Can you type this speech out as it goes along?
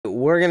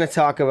we're going to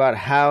talk about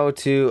how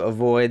to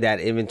avoid that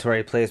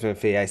inventory placement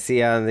fee. I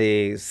see on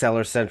the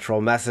Seller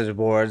Central message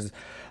boards,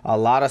 a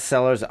lot of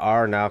sellers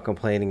are now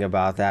complaining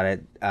about that.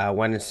 It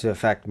went into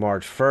effect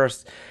March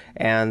 1st,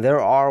 and there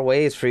are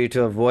ways for you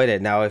to avoid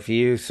it. Now, if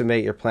you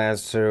submit your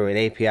plans through an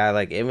API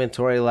like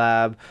Inventory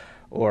Lab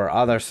or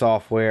other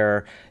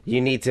software,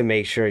 you need to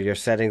make sure your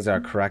settings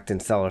are correct in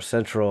Seller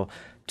Central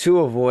to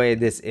avoid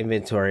this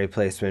inventory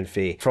placement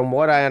fee. From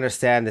what I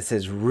understand, this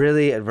is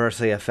really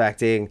adversely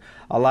affecting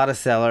a lot of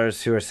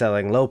sellers who are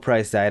selling low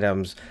priced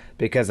items,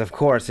 because of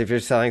course, if you're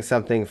selling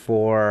something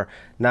for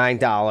 $9,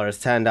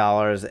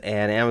 $10,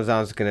 and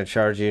Amazon's going to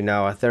charge you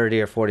now a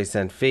 30 or 40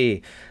 cent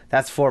fee,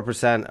 that's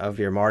 4% of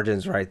your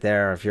margins right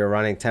there. If you're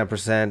running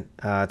 10%,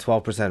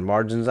 12%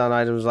 margins on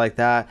items like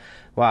that,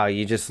 wow,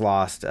 you just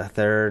lost a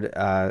third,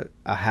 a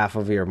half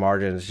of your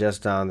margins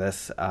just on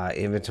this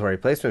inventory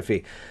placement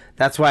fee.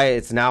 That's why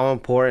it's now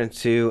important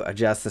to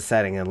adjust the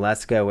setting, and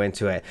let's go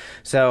into it.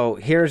 So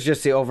here's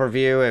just the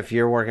overview. If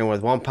you're working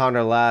with 1 pound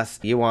or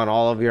less, you want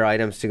all of your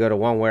items to go to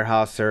one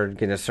warehouse. They're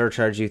going to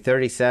surcharge you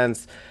 30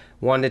 cents.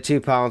 1 to 2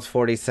 pounds,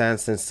 40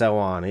 cents, and so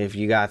on. If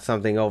you got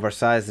something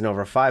oversized and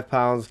over 5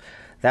 pounds,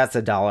 that's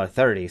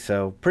 $1.30.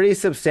 So pretty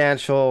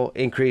substantial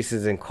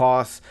increases in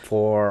costs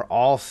for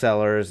all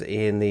sellers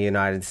in the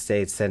United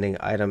States sending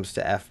items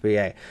to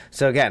FBA.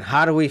 So again,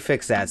 how do we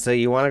fix that? So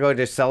you want to go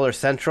to Seller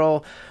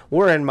Central.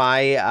 We're in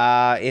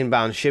my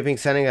inbound shipping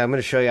setting. I'm going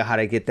to show you how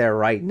to get there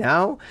right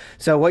now.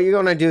 So what you're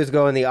going to do is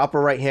go in the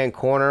upper right hand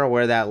corner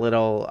where that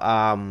little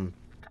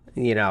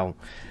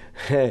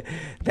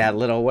that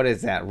little, what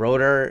is that,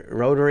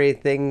 rotary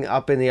thing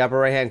up in the upper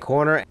right hand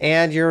corner,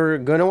 and you're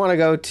going to want to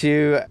go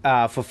to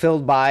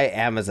fulfilled by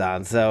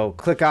Amazon. So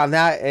click on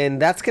that,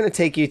 and that's going to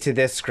take you to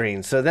this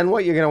screen. So then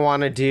what you're going to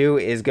want to do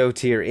is go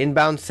to your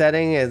inbound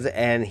setting,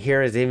 and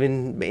here is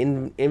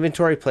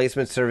inventory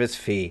placement service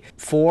fee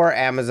for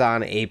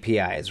Amazon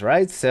APIs,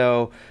 right?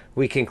 So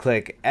we can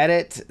click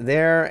edit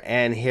there,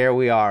 and here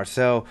we are.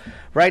 So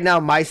right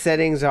now my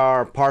settings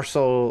are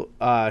partial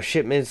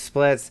shipment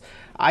splits.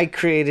 I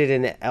created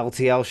an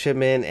LTL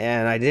shipment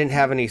and I didn't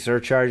have any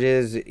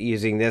surcharges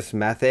using this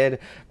method.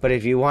 But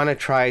if you want to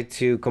try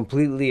to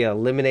completely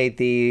eliminate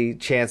the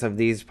chance of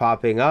these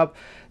popping up,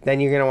 then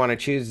you're going to want to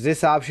choose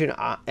this option,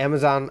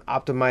 Amazon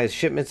Optimized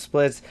Shipment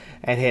Splits,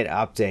 and hit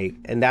update.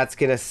 And that's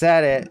going to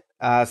set it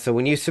so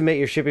when you submit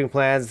your shipping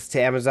plans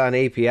to Amazon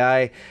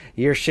API,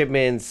 your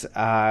shipments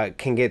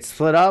can get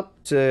split up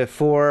to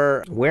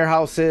 4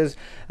 warehouses,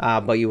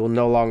 but you will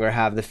no longer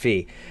have the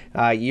fee.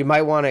 You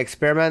might want to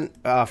experiment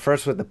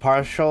first with the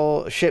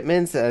partial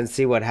shipments and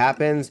see what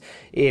happens.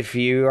 If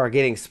you are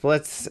getting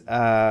splits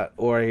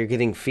or you're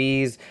getting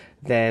fees,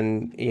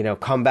 then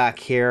come back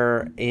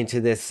here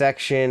into this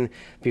section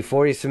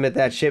before you submit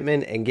that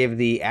shipment and give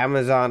the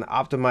Amazon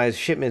Optimized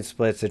Shipment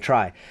Splits a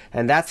try.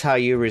 And that's how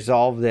you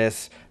resolve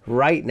this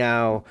right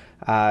now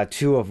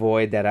to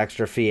avoid that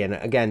extra fee. And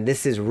again,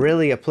 this is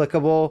really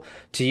applicable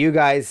to you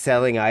guys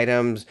selling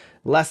items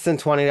less than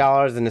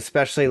 $20 and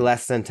especially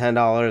less than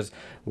 $10,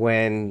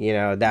 when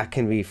that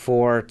can be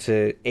 4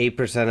 to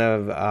 8%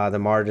 of the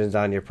margins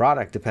on your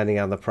product depending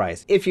on the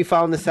price. If you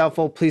found this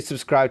helpful, please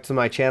subscribe to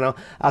my channel.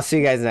 I'll see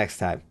you guys next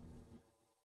time.